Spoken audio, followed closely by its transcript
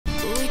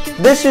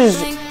This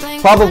is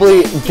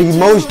probably the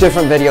most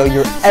different video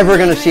you're ever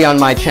gonna see on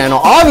my channel.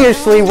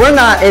 Obviously, we're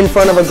not in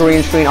front of a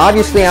green screen.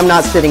 Obviously, I'm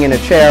not sitting in a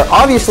chair.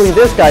 Obviously,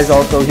 this guy's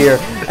also here.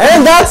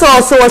 And that's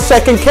also a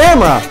second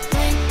camera.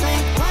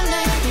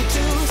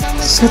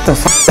 Shut the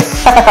fuck.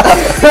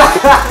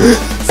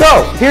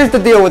 So, here's the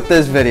deal with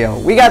this video.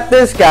 We got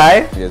this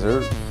guy. Yes, sir.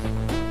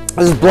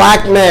 This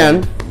black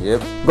man.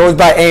 Yep. Goes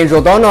by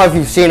Angel. Don't know if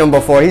you've seen him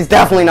before. He's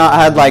definitely not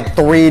had like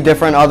 3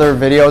 different other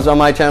videos on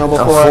my channel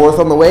before. 4th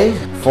on the way?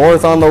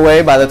 4th on the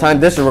way. By the time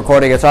this is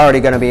recording, it's already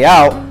going to be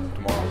out.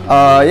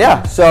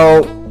 Yeah,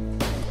 so...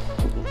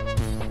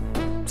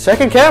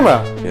 Second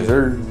camera. Yes,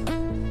 sir.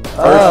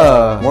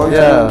 One,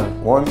 yeah.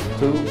 1, 2,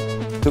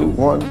 2,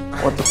 1.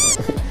 What the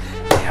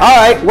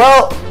Alright,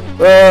 well,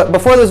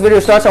 before this video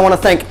starts, I want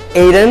to thank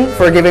Aiden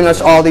for giving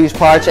us all these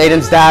parts.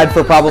 Aiden's dad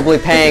for probably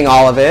paying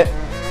all of it.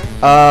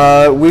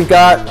 We've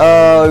got,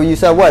 you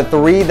said what,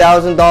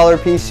 $3,000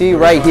 PC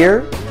right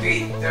here?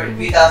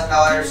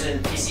 $3,000 in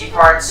PC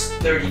parts,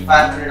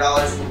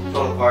 $3,500 in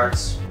total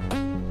parts.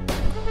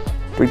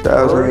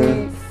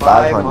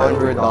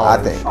 $3,500. I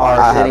think.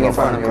 Are sitting in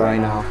front of me right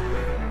now.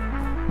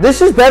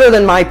 This is better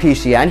than my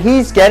PC, and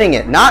he's getting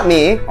it, not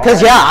me.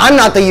 Because, yeah, I'm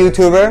not the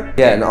YouTuber.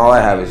 Yeah, and all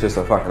I have is just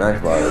a fucking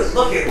Xbox.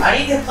 Look here, I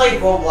need to play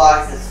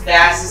Roblox as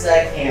fast as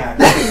I can.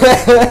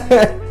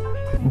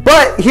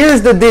 But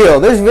here's the deal.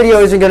 This video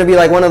isn't going to be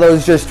like one of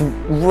those just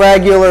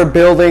regular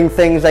building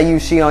things that you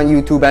see on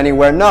YouTube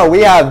anywhere. No,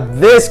 we have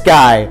this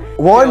guy.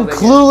 One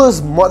clueless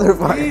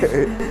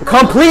motherfucker.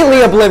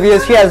 Completely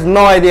oblivious. He has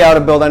no idea how to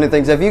build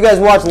anything. So if you guys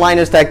watch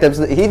Linus Tech Tips,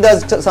 he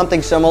does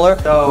something similar.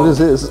 So what is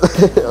this?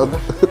 The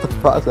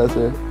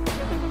processor.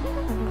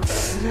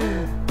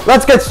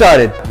 Let's get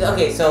started.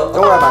 Okay, so...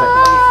 Don't worry about it.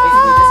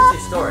 Basically, this is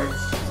your storage. So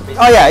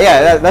Oh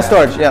yeah, that's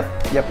storage. Yep.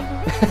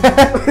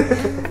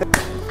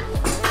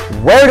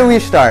 Where do we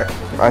start?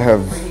 I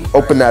have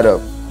opened that up.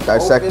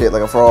 Dissect it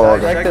like a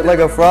frog. Dissect it like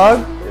a frog?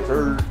 Yes,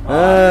 sir.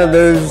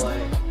 There's...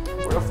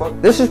 Where the fuck?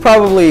 This is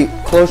probably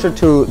closer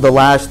to the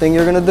last thing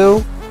you're gonna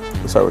do.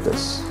 Let's start with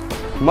this.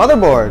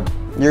 Motherboard.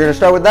 You're gonna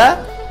start with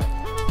that?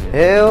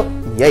 Hell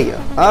yeah.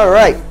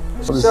 Alright.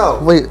 So,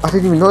 wait, I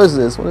didn't even notice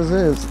this. What is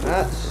this?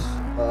 that's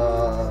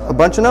a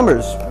bunch of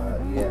numbers.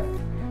 Yeah.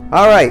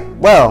 Alright,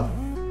 well.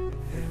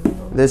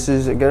 This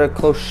is, get a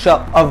close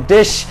up of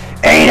this,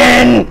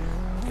 Aiden!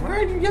 Why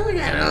are you yelling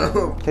at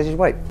him? Because he's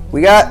white.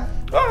 We got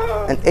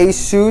an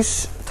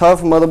Asus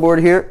tough motherboard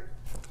here.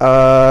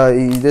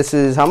 This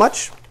is how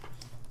much?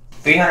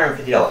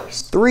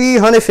 $350.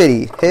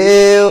 350.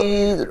 Hell.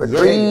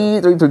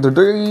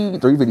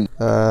 350.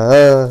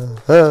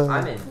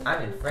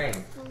 I'm in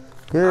frame.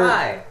 Yeah.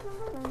 Hi.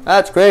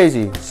 That's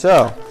crazy.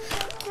 So,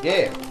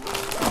 Yeah.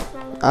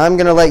 I'm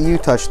gonna let you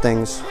touch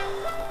things.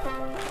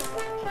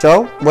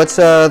 So, what's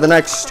the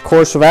next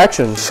course of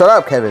action? Shut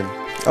up, Kevin.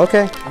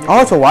 Okay.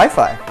 Oh, it's a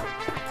Wi-Fi.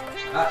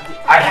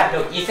 I have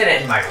no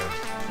Ethernet in my room.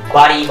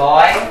 Buddy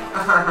boy.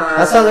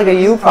 That sounds like a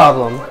you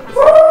problem.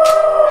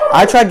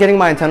 I tried getting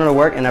my antenna to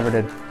work and never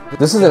did.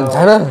 This is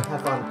antenna?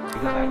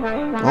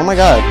 Oh my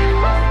god.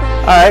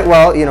 Alright,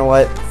 well, you know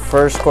what?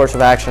 First course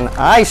of action,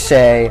 I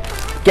say,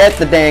 get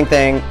the dang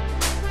thing.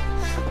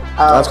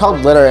 That's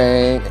called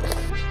littering.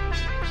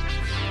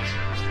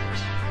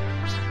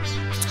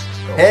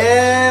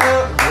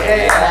 Hell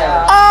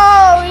yeah!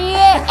 Oh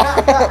yeah!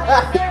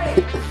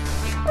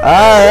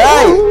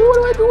 Alright! What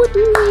do I do with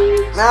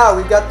these? Now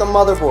we got the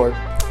motherboard.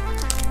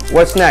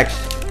 What's next?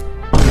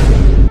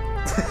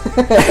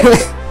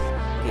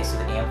 Okay, so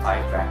the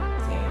AM5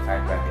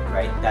 bracket,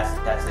 right?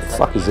 That's it.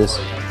 Fuck is this?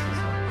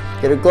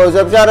 Get a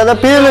close-up shot of the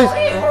peelers!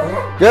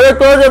 Get a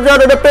close-up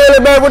shot of the peeler,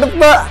 man! What the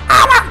fuck?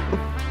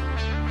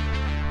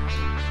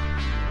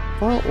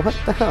 Well, what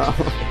the hell?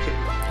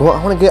 Well, I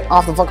want to get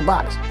off the fucking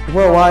box.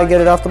 Well, why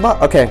get it off the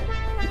box? Okay.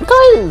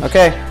 Because.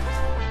 Okay.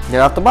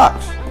 Get off the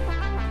box.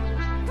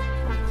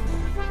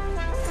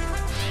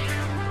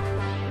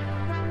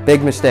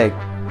 Big mistake.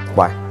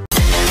 Why?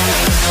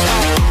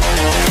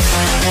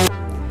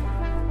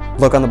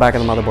 Look on the back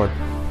of the motherboard.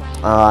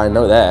 I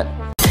know that.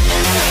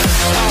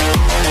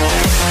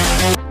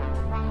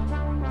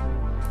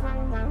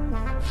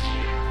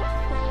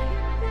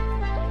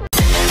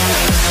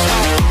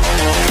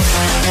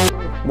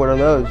 What are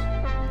those?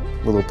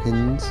 Little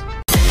pins.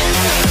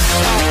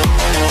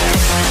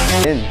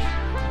 Pins.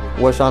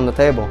 What's on the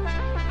table?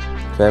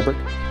 Fabric.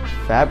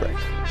 Fabric.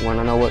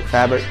 Wanna know what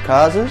fabric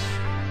causes?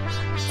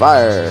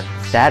 Fire.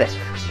 Static.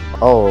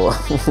 Oh.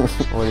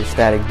 What does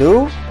static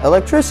do?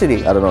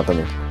 Electricity. I don't know what that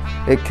means.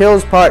 It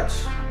kills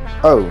parts.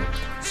 Oh.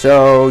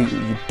 So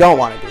you don't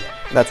want to do that.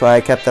 That's why I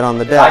kept it on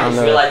the deck. I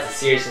just realized the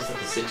seriousness of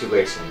the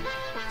situation.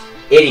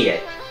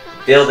 Idiot.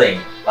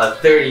 Building a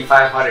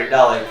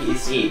 $3,500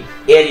 PC.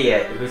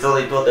 Idiot who's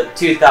only built a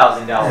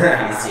 $2,000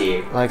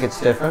 PC. Like it's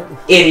different.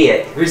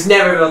 Idiot who's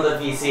never built a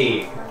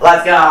PC.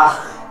 Let's go.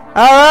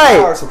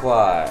 Alright. Power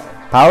supply.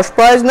 Power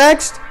supply is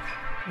next.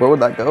 Where would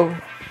that go?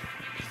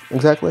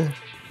 Exactly.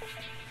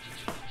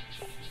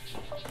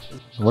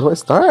 Where do I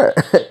start?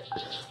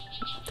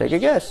 Take a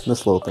guess.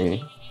 This little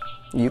thingy.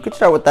 You could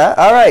start with that.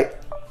 Alright.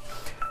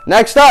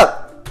 Next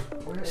up,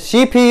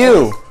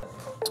 CPU.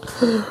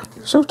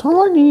 So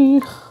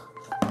tiny.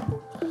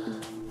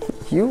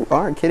 You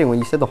aren't kidding when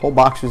you said the whole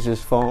box was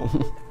just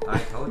foam. I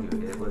told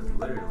you, it was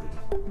literally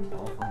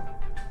all foam.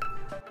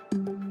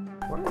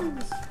 Why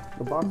is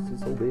the box is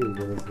so big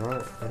when it's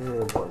not? I didn't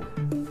know what.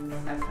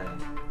 That's funny.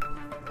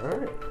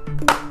 Alright.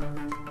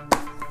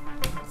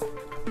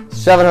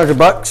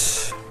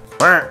 $700.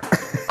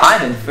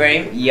 I'm in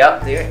frame.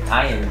 Yup, there.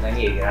 I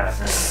need to get out of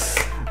frame.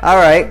 All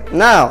right,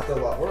 now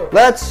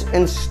let's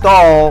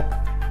install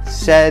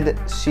said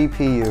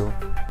CPU.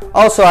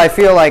 Also, I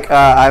feel like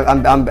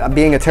I'm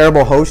being a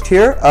terrible host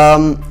here.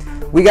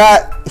 We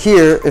got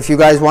here, if you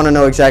guys want to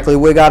know exactly,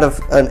 we got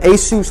an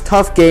Asus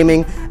TUF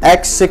Gaming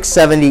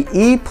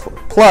X670E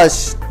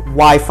Plus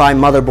Wi-Fi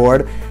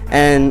motherboard,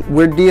 and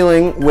we're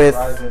dealing with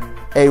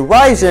a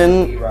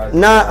Ryzen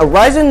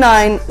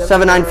 9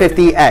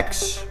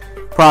 7950X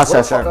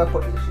processor.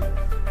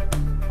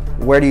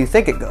 Where do you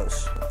think it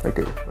goes? Right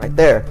there. Right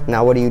there.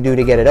 Now what do you do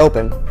to get it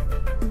open?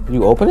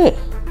 You open it?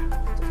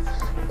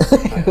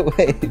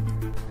 Wait.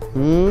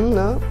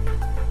 No.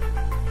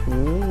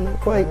 Not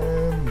quite.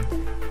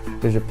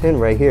 There's a pin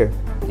right here.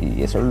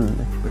 Yes, sir.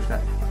 Push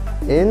that.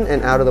 In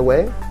and out of the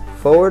way.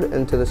 Forward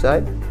and to the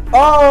side.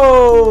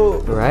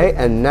 Oh! Right,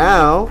 and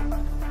now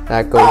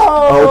that goes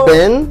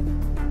open.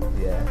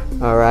 Yeah.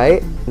 All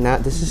right. Now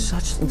this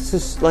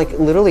is like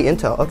literally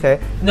Intel. Okay.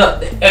 No,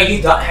 have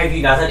you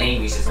not done any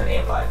research on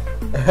AM5?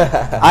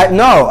 I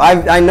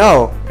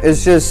know.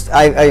 It's just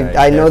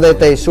I know that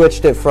they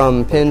switched it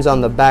from pins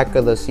on the back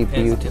of the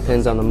CPU to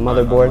pins on the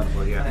motherboard.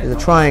 There's a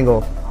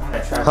triangle.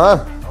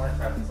 Huh?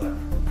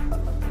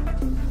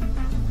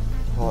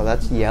 Oh,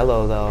 that's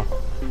yellow though.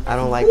 I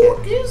don't like it.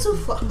 Who gives a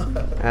fuck?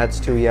 That's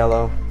too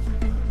yellow.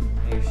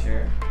 Are you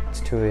sure?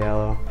 It's too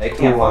yellow. It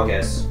can't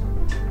focus.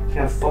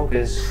 Can't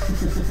focus.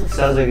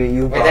 Sounds like a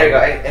U. Hey, there we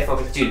go. It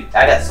focused. Dude,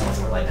 I got so much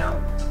more light now.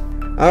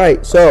 All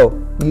right,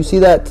 so you see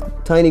that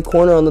tiny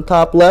corner on the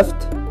top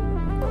left?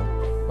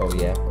 Oh,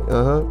 yeah.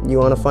 You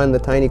want to find the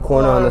tiny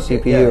corner on the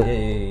CPU.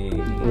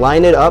 Yeah.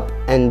 Line it up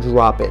and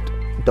drop it.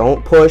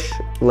 Don't push,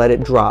 let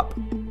it drop.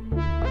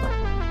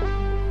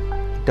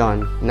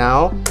 Done.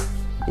 Now,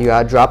 you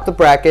gotta drop the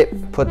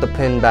bracket, put the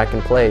pin back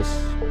in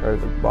place, or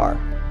the bar.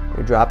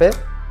 You drop it.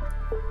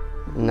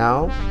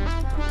 Now,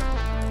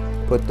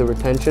 put the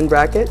retention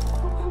bracket.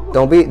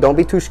 Don't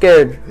be too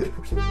scared.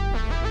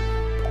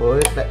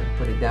 Put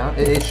it down.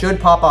 It should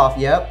pop off.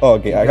 Yep. Oh,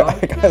 okay, I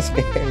got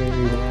scared.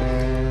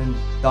 And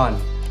done.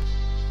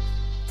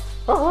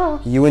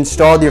 You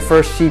installed your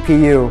first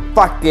CPU.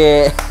 Fuck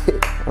it.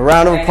 A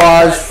round of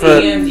applause for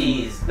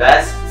AMD's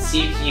best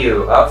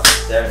CPU. Oh,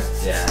 there.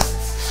 Yeah.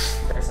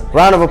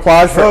 round of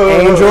applause for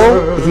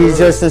Angel. He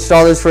just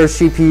installed his first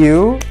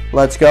CPU.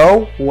 Let's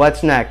go.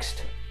 What's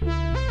next?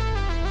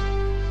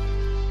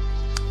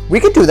 We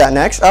could do that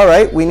next. All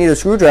right. We need a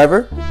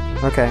screwdriver.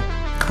 Okay.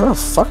 How the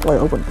fuck do I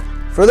open it?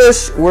 For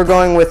this, we're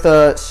going with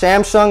a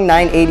Samsung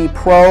 980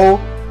 Pro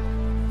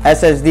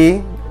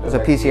SSD. It's a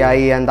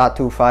PCIe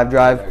N.25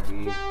 drive.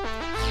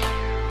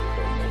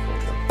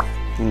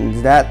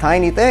 It's that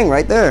tiny thing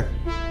right there.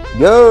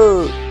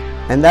 Yo!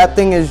 And that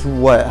thing is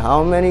what?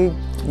 How many?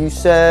 You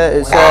said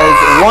it says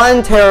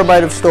 1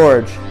 terabyte of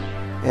storage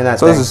in that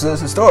thing. So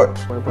this is storage.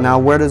 Now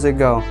where does it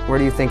go? Where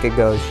do you think it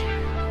goes?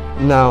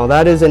 No,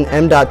 that is an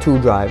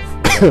M.2 drive.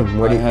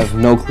 Where do I have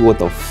no clue what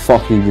the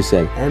fuck you just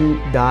said.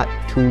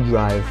 M.2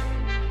 drive.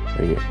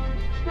 Right here.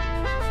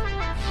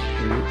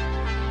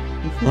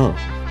 Oh.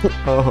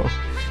 Oh.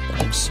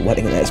 I'm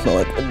sweating and I smell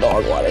like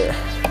dog water.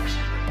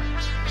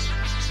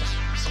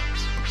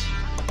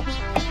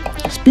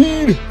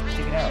 Speed!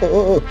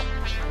 What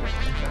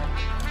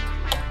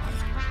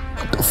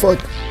the fuck?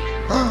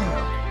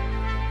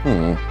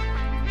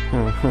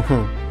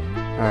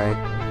 Alright.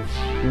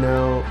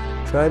 Now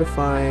try to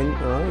find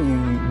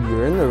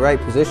you're in the right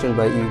position,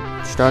 but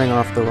you're starting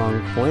off the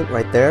wrong point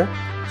right there.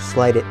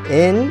 Slide it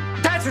in.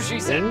 That's what she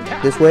said.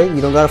 This way.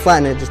 You don't gotta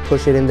flatten it, just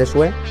push it in this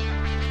way.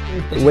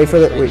 Wait for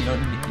the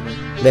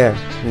there.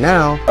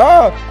 Now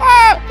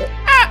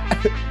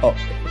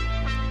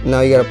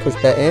now you gotta push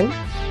that in.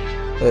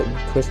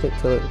 Twist it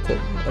to the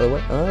other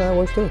way. Oh, that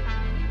works too.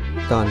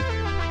 Done.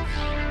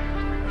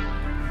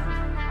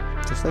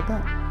 Just like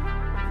that.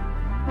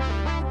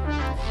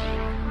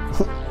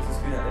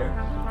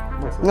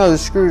 No, the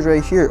screw's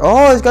right here.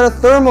 Oh, it's got a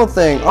thermal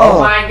thing.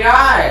 Oh my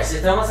gosh!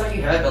 It's almost like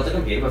you haven't built a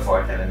computer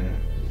before, Kevin.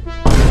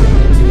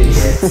 Two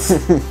idiots.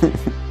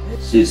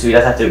 So you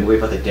guys have to wait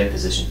for the dim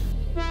position.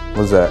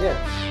 What's that? Yeah.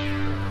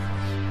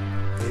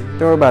 Don't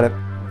worry about it.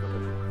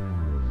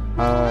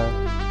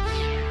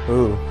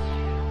 Ooh.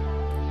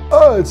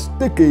 Oh, it's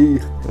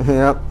sticky.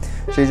 Yep.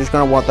 So you're just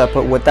gonna want that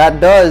put. What that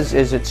does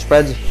is it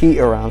spreads heat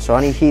around. So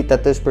any heat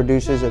that this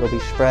produces, it'll be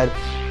spread,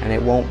 and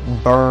it won't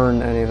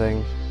burn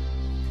anything.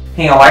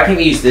 Hang on, why can't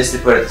we use this to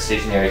put it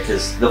stationary?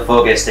 Because the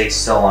focus takes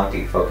so long to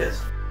get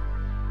focused.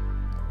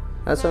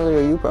 That's only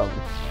a you problem.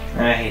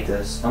 I hate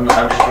this. I'm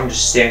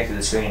just staring through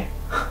the screen,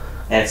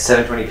 and it's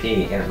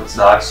 720p, and it looks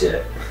dog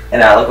shit.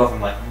 And I look over,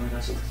 I'm like, oh my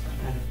gosh, it looks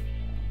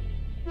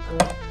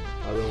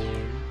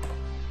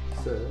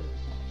sir.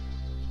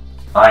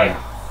 I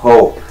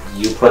hope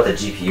you put the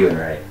GPU in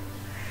right.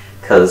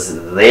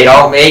 Cause they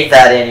don't make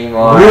that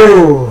anymore.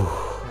 Woo.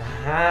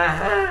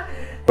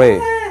 Wait,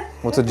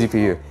 what's a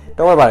GPU?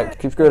 Don't worry about it.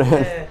 Keep screwing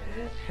in.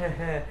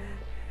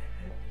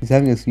 He's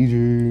having a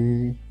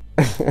seizure.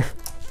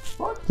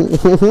 What?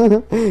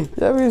 He's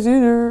having a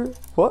seizure.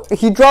 What?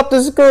 He dropped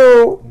the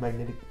screw.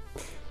 Magnetic.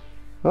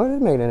 Oh, it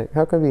is magnetic.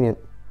 How convenient.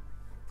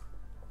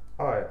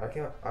 Oh, I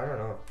can't. I don't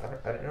know.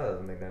 I didn't know that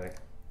was magnetic.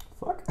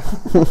 Fuck.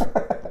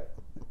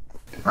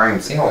 I'm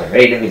single and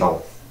ready to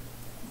go.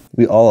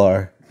 We all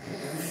are.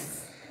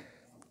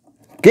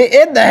 Get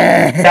in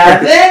there!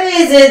 That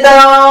is it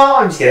though!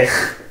 I'm just kidding.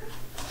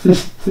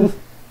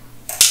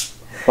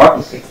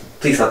 What?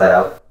 Please cut that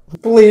out.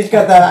 Please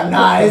cut that out.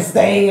 Nah, it's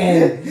staying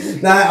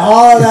in. Not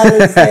all of that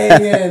is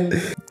staying in.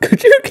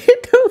 Could you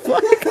get the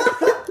fuck?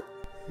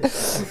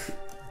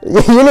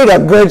 You need a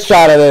good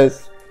shot of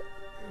this.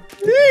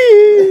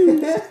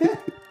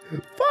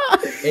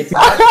 It's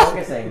not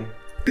focusing.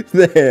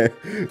 There.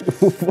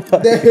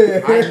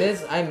 There.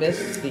 I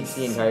missed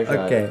the entire shot.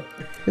 Okay.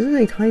 This is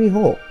a tiny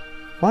hole.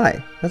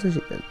 Why? That's what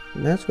she said.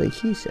 That's what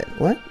he said.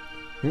 What?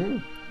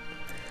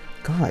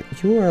 God,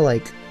 you are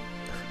like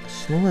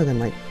smaller than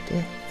my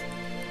dick.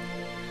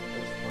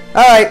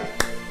 Alright.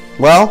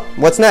 Well,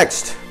 what's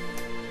next?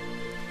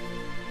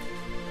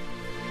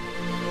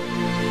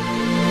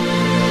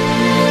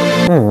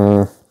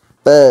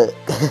 But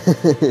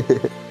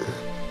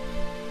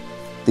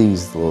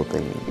these little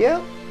thingies.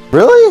 Yeah.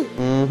 Really?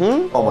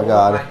 Mm-hmm. Oh my Oh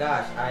god. my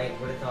gosh, I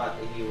would have thought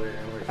that he would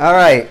have.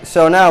 Alright,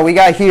 so now we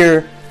got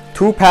here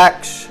 2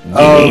 packs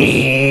of...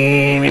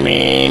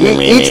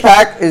 Each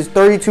pack is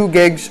 32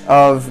 gigs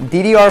of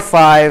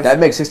DDR5 That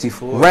makes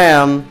 64.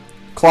 RAM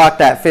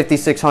clocked at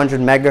 5600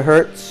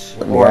 megahertz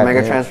or Yeah,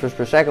 mega yeah. transfers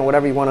per second,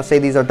 whatever you want to say.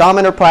 These are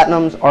Dominator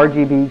Platinums,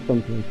 RGB,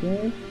 something like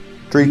that.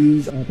 Three.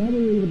 These are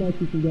probably the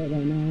best you can get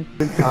right now.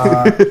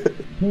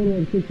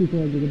 Total of 64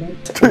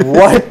 gigabytes.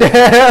 What the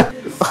hell?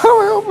 How do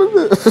I open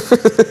this?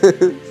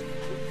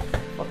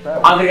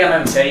 I'm gonna get my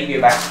machete, be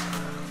back.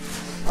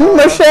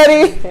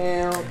 Machete!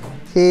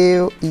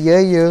 Hell yeah,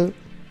 yeah.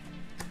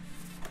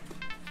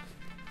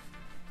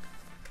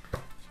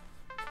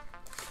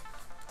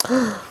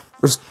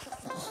 There's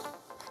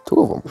 2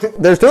 of them.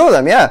 There's 2 of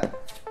them, yeah.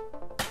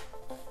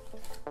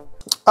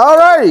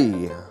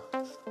 Alrighty.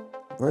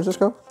 Where does this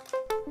go?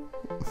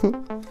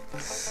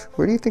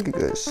 Where do you think it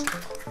goes?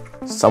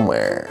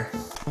 Somewhere.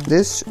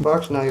 This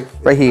box knife.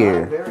 Right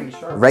here.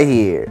 Right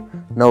here.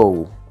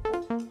 No.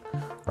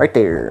 Right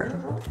there.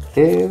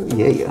 Hell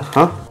yeah, yeah.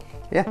 Huh?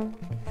 Yeah.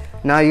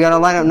 Now you gotta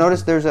line up.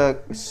 Notice there's a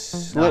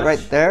slit right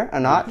there, a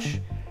notch.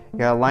 You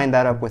gotta line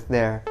that up with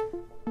there.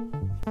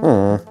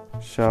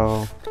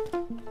 So,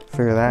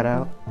 figure that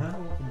out.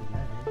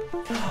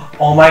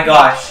 Oh my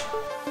gosh.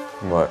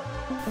 What?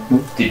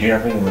 Did you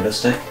not bring a window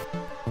stick?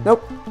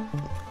 Nope.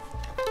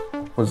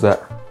 What's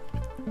that?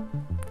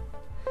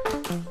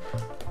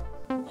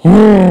 I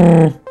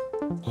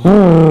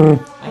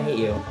hate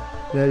you.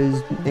 That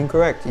is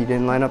incorrect. You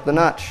didn't line up the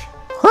notch.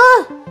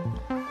 Huh?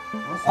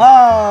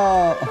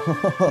 Oh!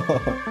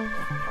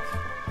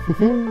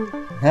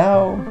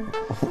 How?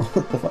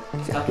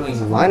 Stop doing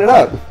stuff. Line it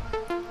up.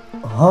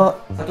 Huh?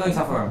 Stop doing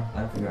stuff for him. I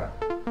don't figure out.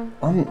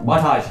 I'm...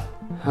 Montage.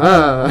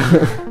 Huh.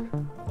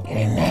 Get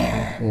in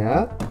there.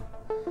 Yeah.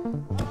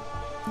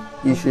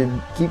 You should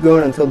keep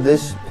going until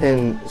this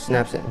pin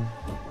snaps in.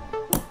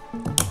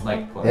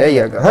 Like, what? There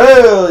you go.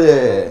 Hell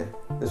yeah!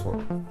 This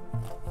one.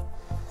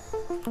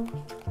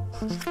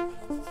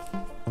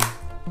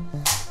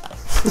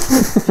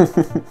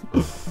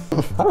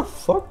 How the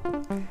fuck?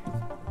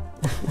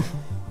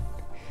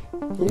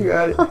 You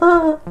got it.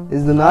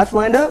 Is the notch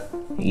lined up?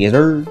 Yes,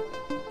 sir.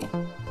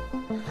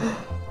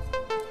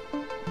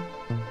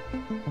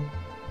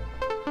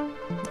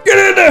 Get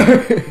in there!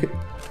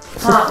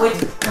 Wait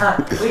to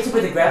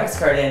put the graphics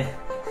card in.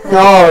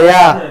 Oh,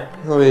 yeah.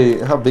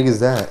 Wait, how big is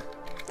that?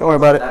 Don't worry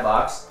about it. That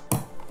box.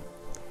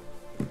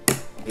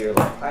 You're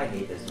like, I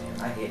hate this man.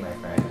 I hate my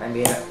friend. I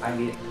made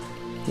it.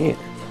 Yeah.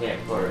 Yeah,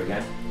 quarter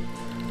again.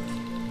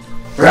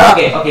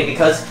 Okay,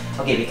 because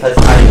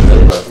I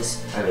really love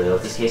this. I really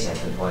love this case, and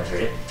I couldn't want to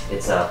hurt it.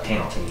 It's a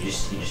panel, and you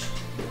just it's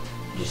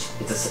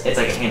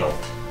like a handle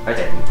right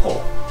there. You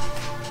pull.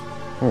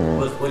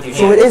 With your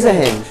So hand. it is a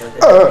hinge.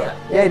 Yeah.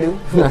 Yeah, I do.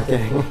 Not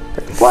kidding.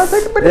 What?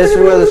 This is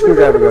where the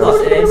screwdriver Plus,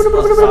 goes. it is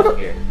supposed to stop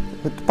here.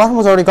 But the bottom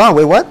was already gone.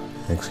 Wait, what?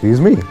 Excuse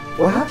me.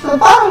 What happened to the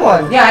bottom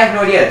one? Yeah, I have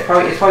no idea. It's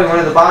probably one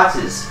of the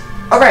boxes.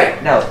 All right,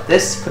 no,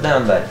 this put that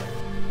on bed.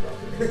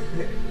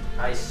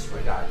 I swear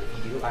to God,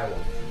 if you do, I will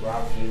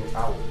drop you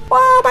out.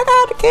 Oh my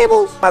god, the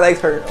cables. My legs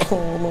hurt.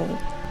 Oh no.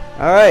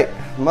 Alright,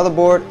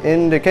 motherboard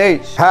in the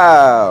case.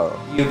 How?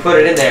 You put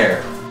it in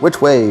there. Which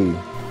way?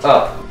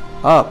 Up.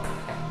 Up.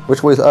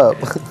 Which way's up?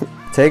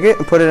 Take it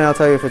and put it in, I'll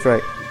tell you if it's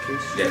right.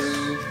 Yes.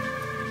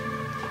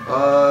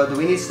 Do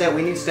we need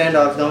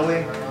standoffs, don't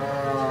we?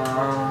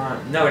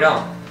 No, we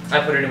don't. I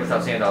put it in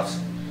without standoffs.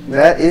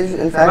 That is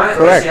in fact Should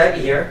correct. I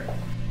be here?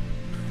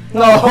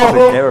 No!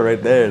 camera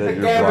right there. The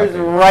camera's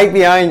right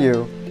behind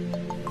you.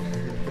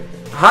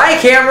 Hi,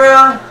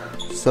 camera.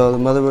 So the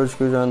motherboard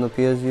screws are on the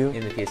PSU.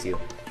 In the PSU.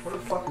 What the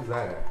fuck is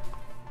that?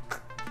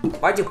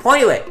 Why'd you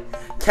point it?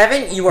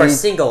 Kevin, you are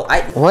single.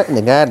 What in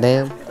the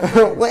goddamn?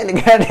 What in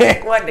the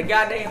goddamn? What the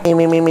goddamn? Me.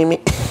 We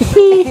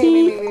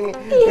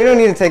don't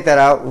need to take that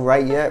out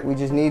right yet. We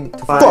just need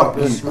to find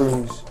the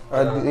screws.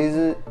 Is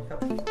it?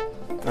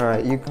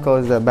 Alright, you can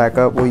close that back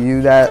up. We'll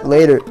use that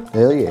later.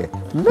 Hell yeah.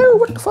 No,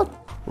 what the fuck?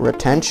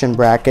 Retention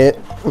bracket.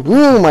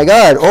 Oh my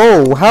god.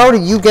 Oh, how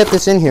did you get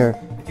this in here?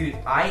 Dude,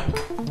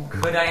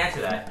 could I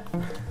answer that?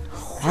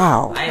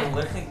 Wow. I am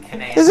literally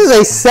connected. This is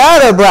a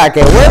SATA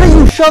bracket. Where did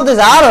you shove this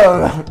out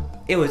of?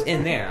 It was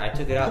in there. I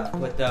took it out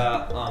with the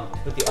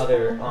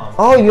other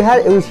Oh, you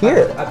had it was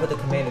here. I put the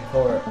command and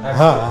core.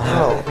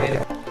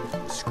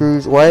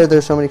 Screws. Why are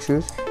there so many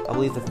screws? I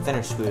believe the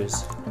thinner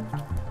screws.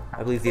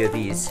 I believe they are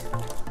these.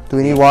 Do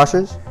we need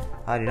washers?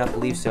 I do not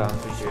believe so. I'm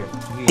pretty sure.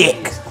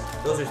 Dick.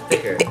 Those are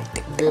thicker.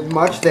 They're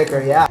much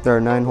thicker, yeah. There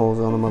are 9 holes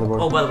on the motherboard.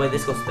 Oh, by the way,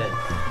 this goes thin.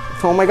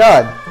 Oh my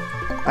god.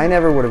 I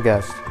never would have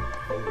guessed.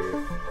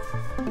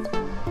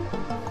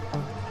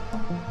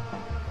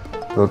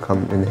 Will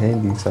come in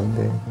handy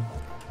someday.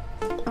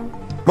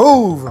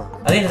 Move!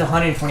 I think there's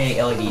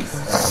 128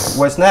 LEDs.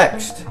 What's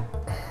next?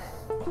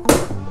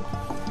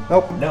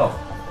 Nope. No.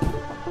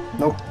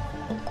 Nope.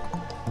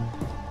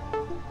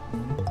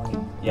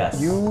 Yes.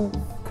 You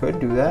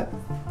could do that.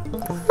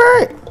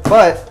 Alright.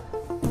 But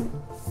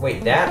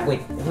Wait, he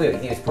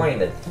was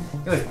pointing at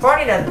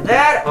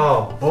that?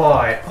 Oh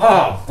boy.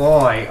 Oh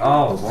boy.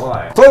 Oh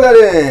boy. Plug that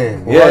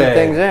in! plug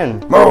things in.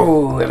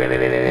 Move!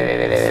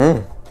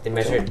 They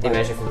measure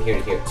from here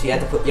to here. So you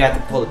have to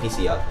pull the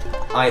PC up.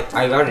 I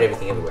routed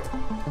everything everywhere.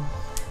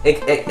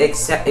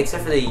 Except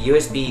for the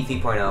USB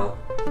 3.0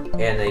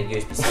 and the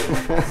USB-C.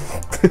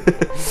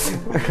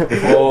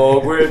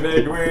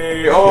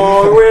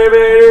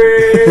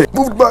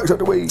 Move the box out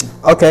the way!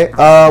 Okay,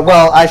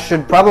 well, I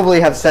should probably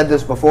have said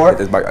this before.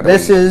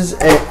 This is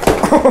a...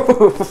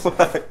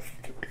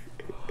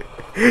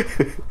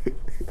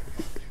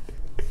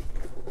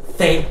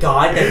 Thank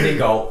God that didn't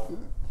go.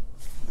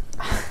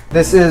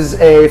 This is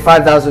a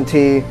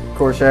 5000T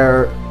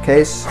Corsair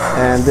case,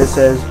 and this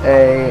is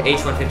a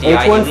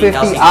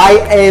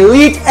H150i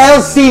Elite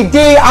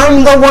LCD.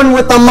 I'm the one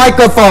with the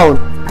microphone.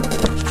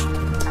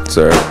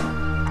 Sir,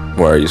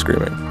 why are you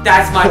screaming?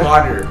 That's my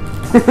monitor.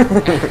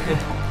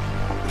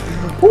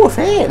 Ooh, a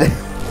fan.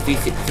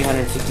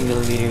 360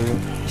 millimeter.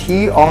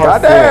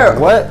 TR4.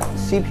 What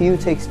CPU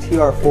takes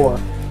TR4?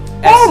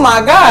 Oh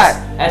my God!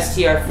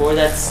 STR4.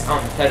 That's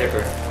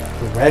Threadripper.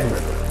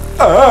 Threadripper.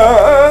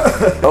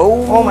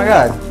 Oh my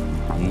God!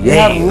 You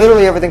have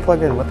literally everything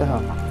plugged in. What the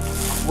hell?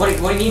 What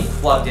do you mean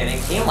plugged in?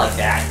 It came like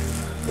that.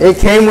 It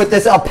came with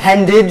this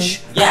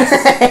appendage. Yes.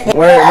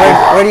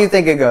 Where do you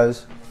think it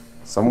goes?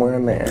 Somewhere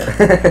in there.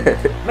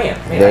 Man,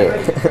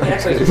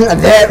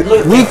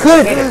 We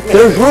could.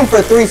 There's room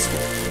for 3.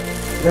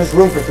 There's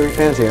room for 3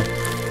 fans here.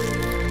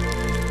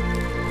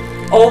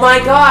 Oh my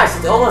gosh!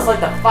 It's almost like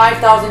the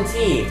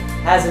 5000T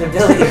has an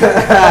ability.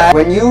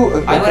 When you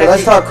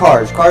let's talk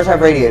cars. Cars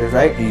have radiators,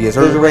 right? Yes,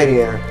 sir. There's a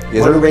radiator.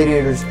 Yes, what sir. do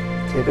radiators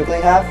typically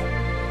have?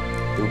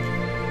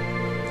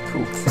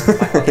 Tubes.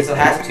 Okay, so it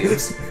has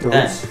tubes.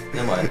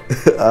 Then what?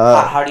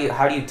 How do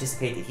you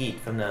dissipate the heat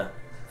from the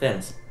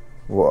fins?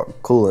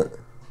 What? Coolant.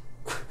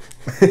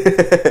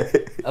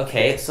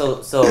 Okay, so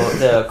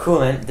the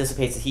coolant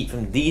dissipates the heat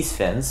from these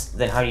fins.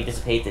 Then how do you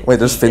dissipate the? Wait,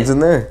 there's fins in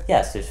there?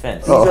 Yes, there's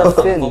fins. These are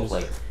Cold fins.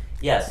 plate.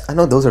 Yes. I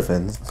know those are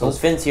fins. Those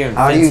fins here and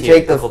How do fins you here,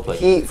 take the cold plate.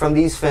 heat from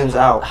these fins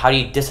out? How do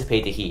you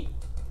dissipate the heat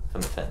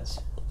from the fins?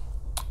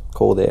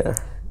 Cold air.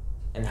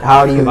 And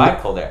How do you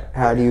provide cold air?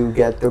 How do you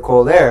get the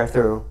cold air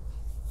through?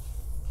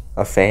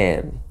 A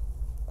fan.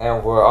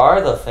 And where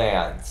are the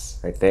fans?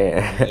 Right there.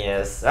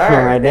 Yes,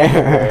 sir. Right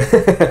there.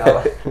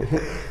 Oh.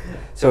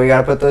 So we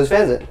gotta put those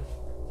fans in.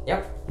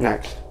 Yep.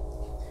 Next.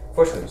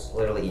 4 screws,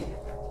 literally easy.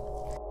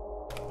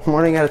 I'm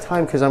running out of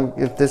time because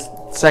if this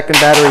second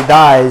battery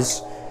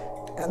dies,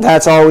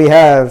 that's all we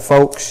have,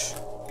 folks.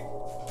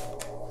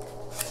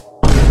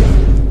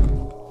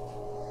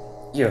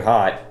 You're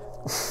hot.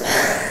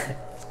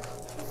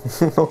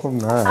 No, I'm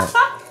not.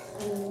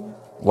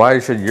 Why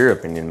should your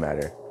opinion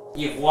matter?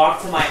 You've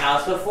walked to my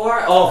house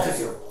before? Oh, because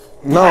you're...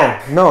 No,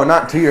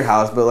 not to your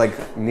house, but like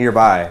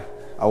nearby.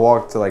 I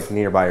walked to like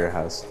nearby your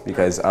house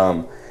because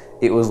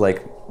it was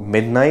like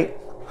midnight.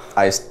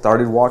 I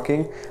started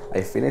walking.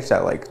 I finished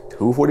at like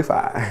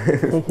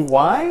 2:45.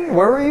 Why?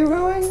 Where were you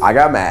going? I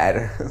got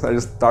mad. I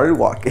just started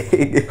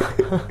walking.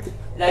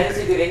 That is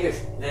a good anger.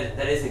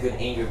 That is a good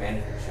anger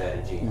management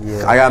strategy.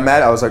 Yeah. I got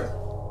mad. I was like,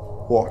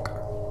 walk.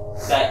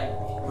 That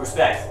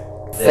respect.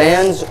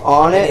 Fans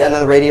on it and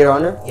then the radiator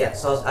under? Yeah.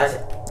 So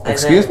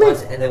Excuse me?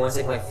 And then once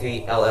I click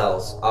 3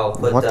 LLs, I'll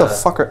put What the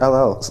fuck are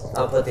LLs?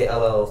 I'll put the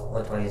LL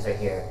 120s right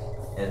here,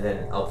 and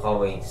then I'll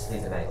probably just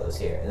leave the maglos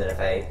here. And then if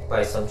I,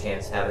 by some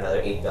chance, have another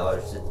 $80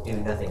 to do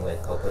nothing with,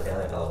 I'll put the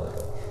other LL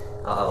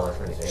 120s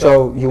right here.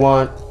 So you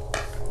want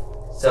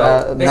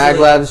So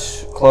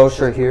maglevs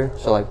closer here?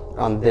 So like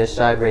on this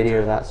side,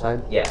 radiator that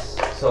side? Yes.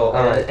 So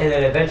and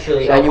then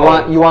eventually. So you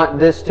want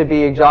this to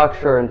be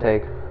exhaust or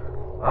intake?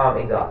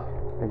 Exhaust.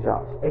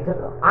 Exhaust. Except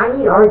I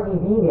need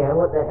RGB, man.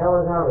 What the hell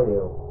is wrong with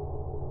you?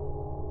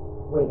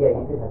 Wait, yeah,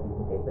 you could have these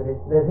intake, but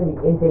there's gonna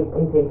be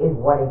intake is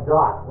one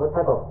exhaust. What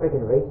type of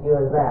freaking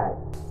ratio is that?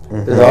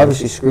 There's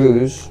obviously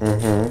screws.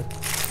 And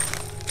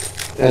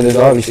there's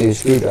obviously a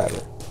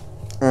screwdriver.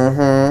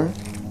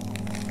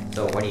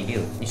 So what do?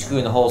 You screw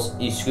in the holes.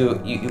 You screw.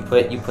 You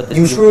put the.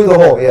 You screw the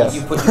hole. Yes.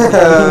 You put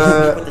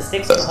the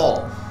sticks in the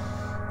hole.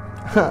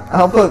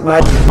 I'll put my.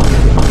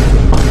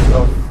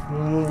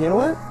 You know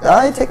what?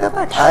 I take that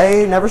back.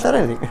 I never said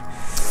anything.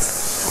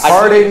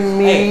 Pardon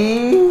me.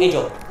 Hey,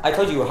 Angel, I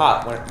told you you were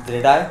hot. Did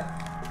it die?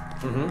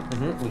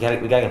 We gotta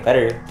get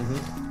better.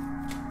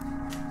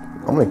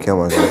 I'm gonna kill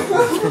myself.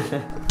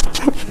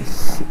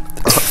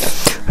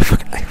 I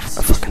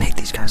fucking hate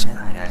these guys. I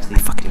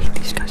fucking hate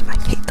these guys. I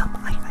hate them.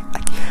 I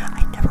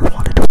never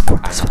wanted to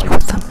record this video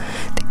with them.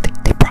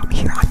 They brought me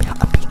here. I'm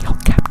being held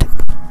captive.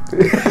 What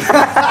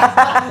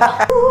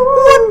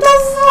the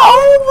fuck?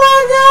 Oh my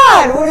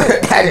god!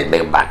 I didn't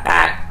think about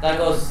that. That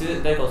goes through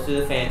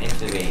the fan into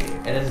the radiator,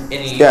 and then you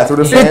Yeah,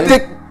 through the fan.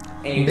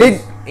 and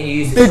you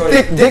use the short,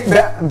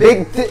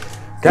 Big dick.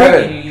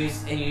 Kevin. and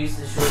you use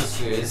the short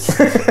screws.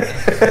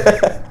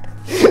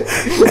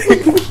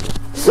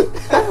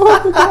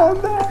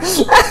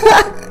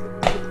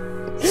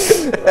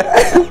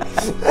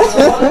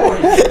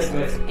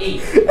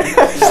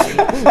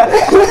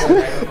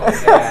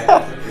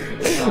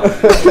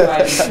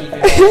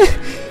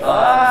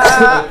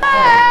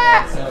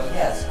 So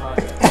yes,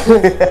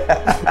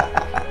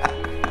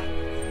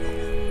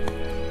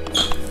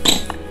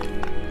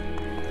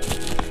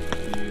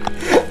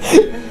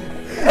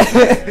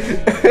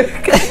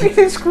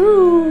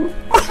 Screw.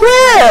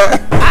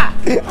 Where?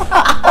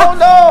 Oh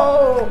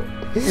no!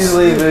 He's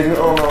leaving.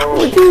 Oh no.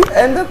 Would you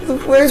end up the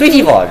where?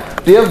 Sweetie vlog.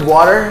 Do you have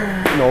water?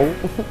 No.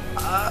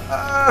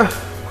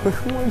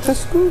 Where'd the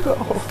screw go?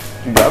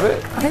 Did you drop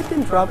it? I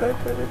didn't drop it.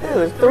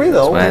 There's three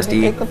though. That's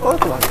nasty. Take the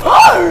fourth one.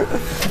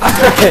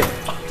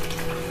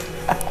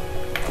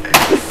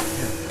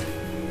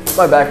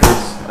 My back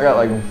hurts. I got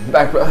like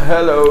back.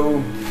 Hello.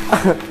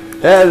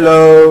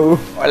 Hello.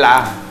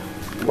 Hola.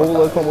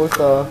 Hola, ¿cómo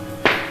está?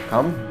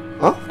 Come.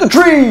 Huh? The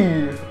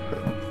tree.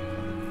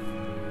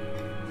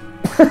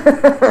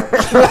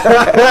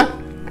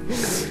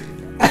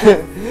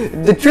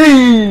 The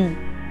tree.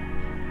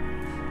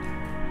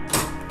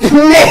 He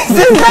missed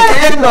the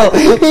handle.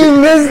 He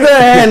missed the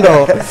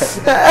handle.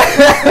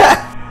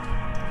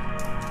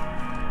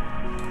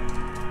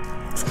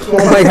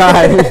 Oh my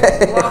god.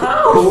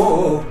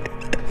 Wow.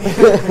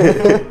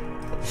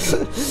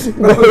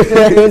 My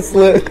finger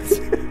slipped.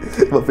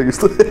 My finger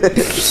slipped.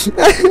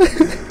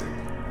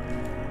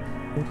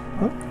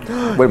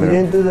 Wait a You minute.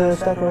 didn't do the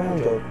stack around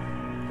joke.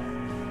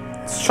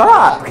 Shut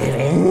up.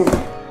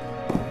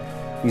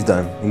 He's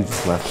done. He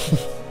just left.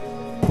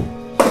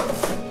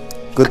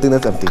 Good thing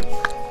that's empty.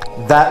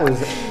 That was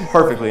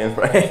perfectly in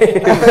frame.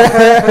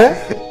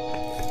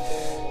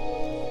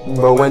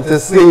 Bro went to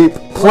sleep.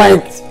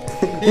 Planked.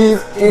 He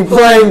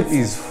planked.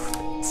 He's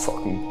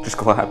fucking just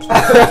collapsed.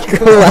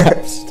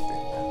 Collapsed.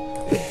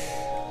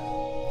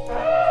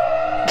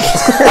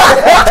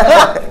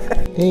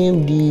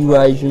 AMD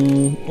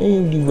Ryzen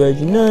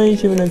 9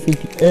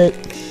 7950X.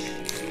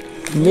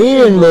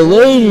 Made in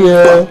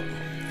Malaysia.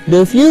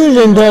 Diffused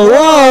in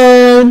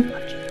Taiwan.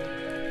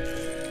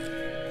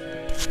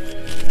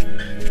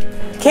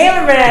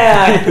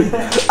 Cameraman!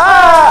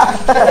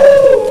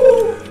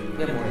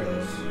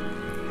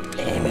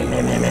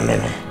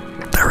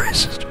 They're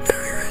racist.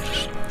 Very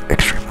racist.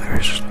 Extremely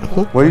racist.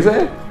 What do you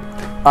say?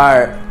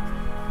 Alright.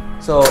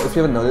 So, if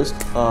you haven't noticed,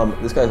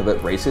 this guy's a bit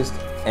racist,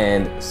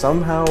 and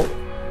somehow...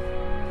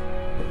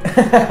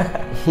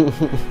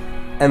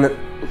 and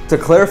to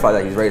clarify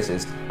that he's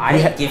racist... I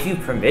didn't give you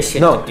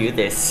permission No. to do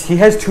this. He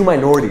has two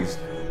minorities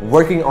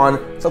working on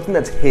something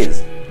that's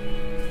his.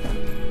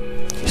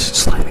 He's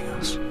slaving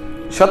us.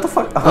 Shut the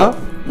fuck up.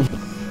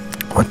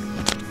 What?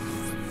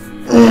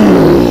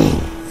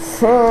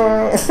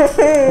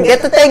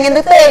 Get the thing in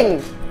the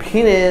thing!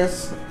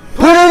 Penis.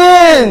 Put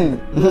it in!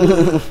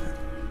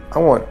 I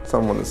want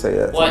someone to say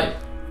that. What?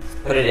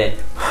 Put it in.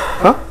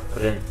 Huh?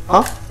 Put it in.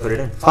 Huh? Put it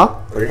in. Huh?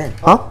 Put it in.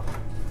 Huh?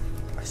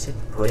 I said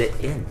put it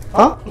in.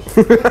 Huh?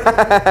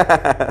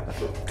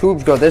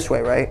 Tubes go this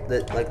way, right?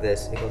 Like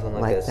this. It goes on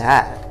like, Like this.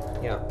 that.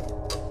 Yeah.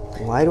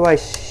 Why do I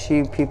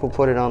see people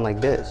put it on like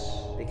this?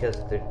 Because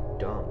they're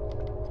dumb.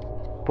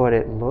 But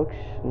it looks...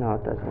 No,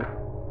 it doesn't.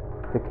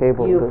 The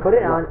cable... You goes put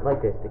it up. on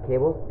like this. The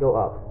cables go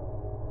up.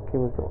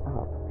 Cables go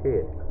up.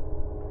 Period.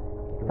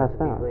 You can That's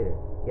look at these not. later.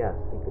 Yes,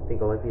 they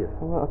go like this.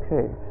 Oh,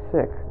 okay,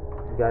 sick.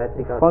 You gotta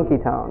take out Funky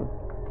these, Town.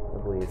 I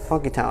believe.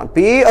 Funky Town.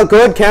 Be a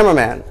good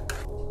cameraman.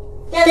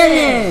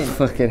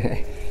 Fucking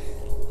hey.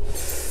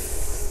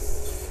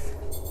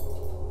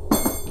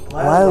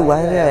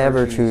 Why did I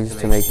ever choose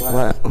to make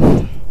why did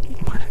I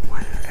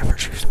ever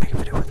choose to make a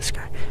video with this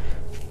guy?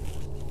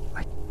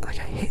 Like I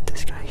hate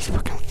this guy. He's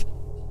fucking.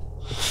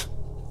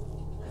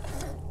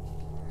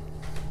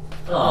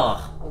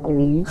 Oh.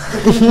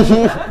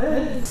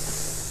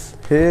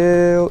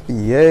 Hell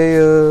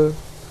yeah.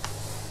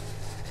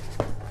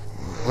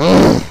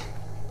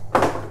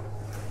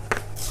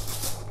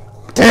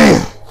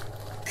 Damn.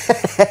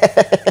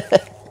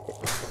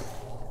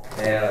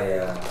 Hell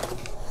yeah.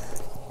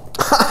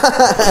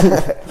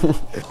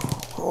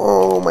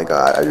 Oh my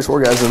god, I just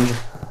orgasmed.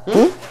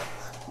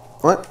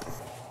 What?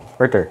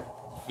 Right there.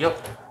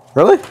 Yep.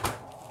 Really?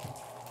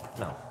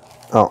 No.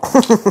 Oh.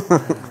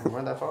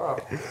 We're that far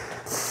off.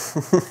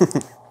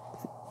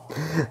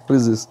 What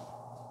is this?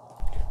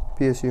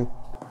 PSU.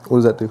 What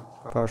does that do?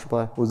 Power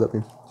supply. What does that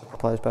mean?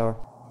 Supplies power.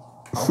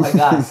 Oh my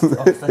god.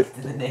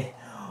 The name.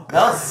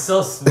 That was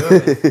so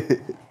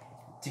smooth.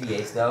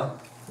 TBH though.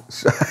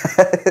 Shut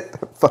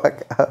the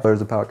fuck up. Where's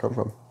the power come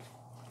from?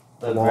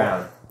 The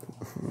ground.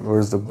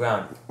 Where's the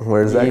Ground.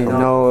 Where's that You come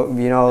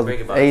know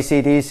Break it down.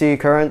 AC/DC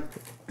current,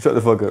 Shut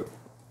the fuck up.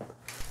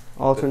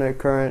 alternate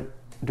current,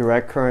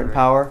 direct current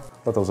power. I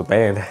thought that was a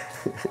band.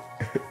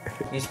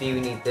 USB, we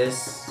need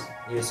this.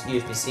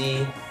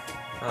 USB-C,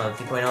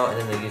 3.0, and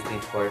then the USB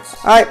ports.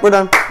 All right, we're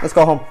done. Let's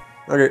go home.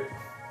 Okay.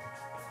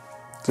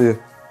 See ya.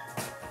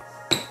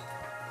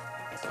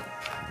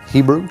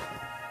 Hebrew?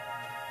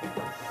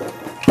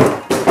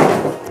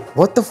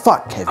 What the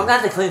fuck, Kevin? I'm gonna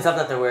have to clean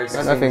something afterwards.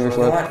 My finger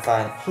slip.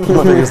 Fine.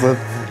 My finger slip.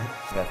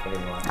 That's what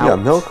you want. You got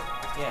milk?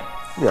 Yeah.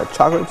 You got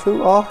chocolate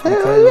too? Oh, hell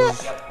yeah.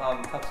 Because Yep,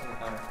 cups on the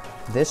counter.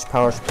 this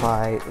power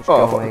supply is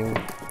Oh, going.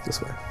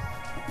 This way.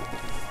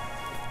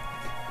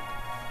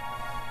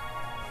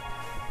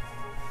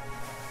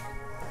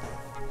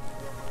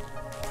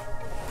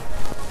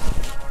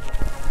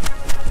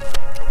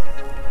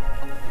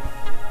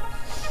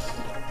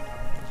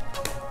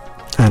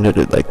 I did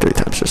it like 3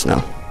 times just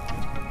now.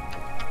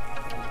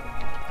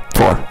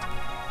 4.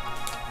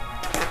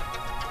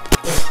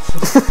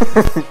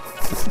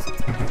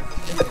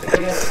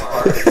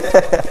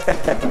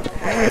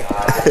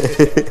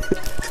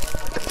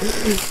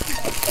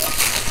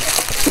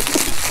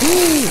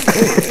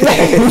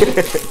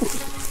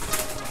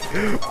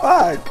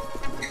 Fuck.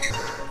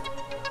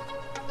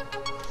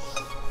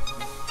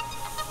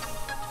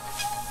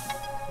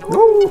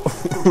 No.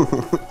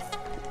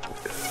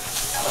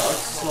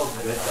 So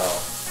good though.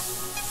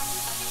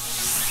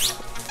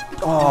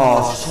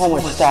 Oh, so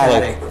much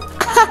static.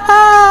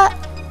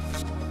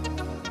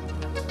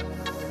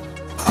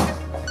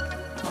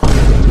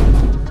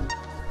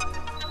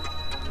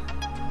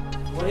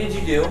 What did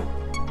you do?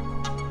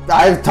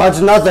 I've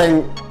touched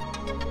nothing.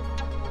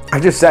 I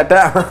just sat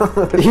down.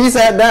 He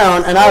sat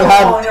down, and I've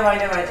had. Oh, never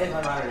mind. It's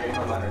my monitor.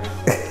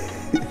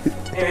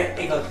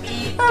 It goes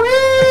beep.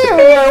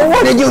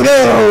 What did you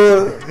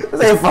do?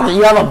 Say, fucking,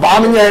 you have a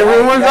bomb in your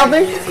room or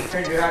something? You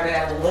turned around and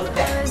I looked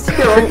at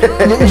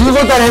it. You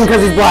looked at him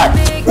because he's black.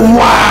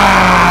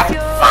 Wow!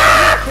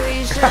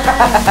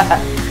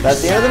 That's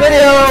the end of the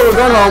video. We're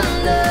going home.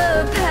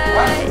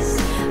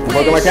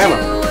 Look at my camera.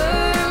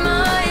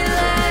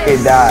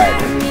 It died.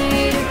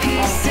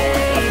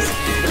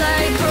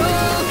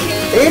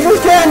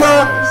 Aiden's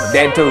camera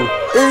Dead too.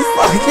 is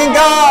fucking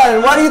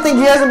gone. Why do you think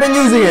he hasn't been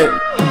using it?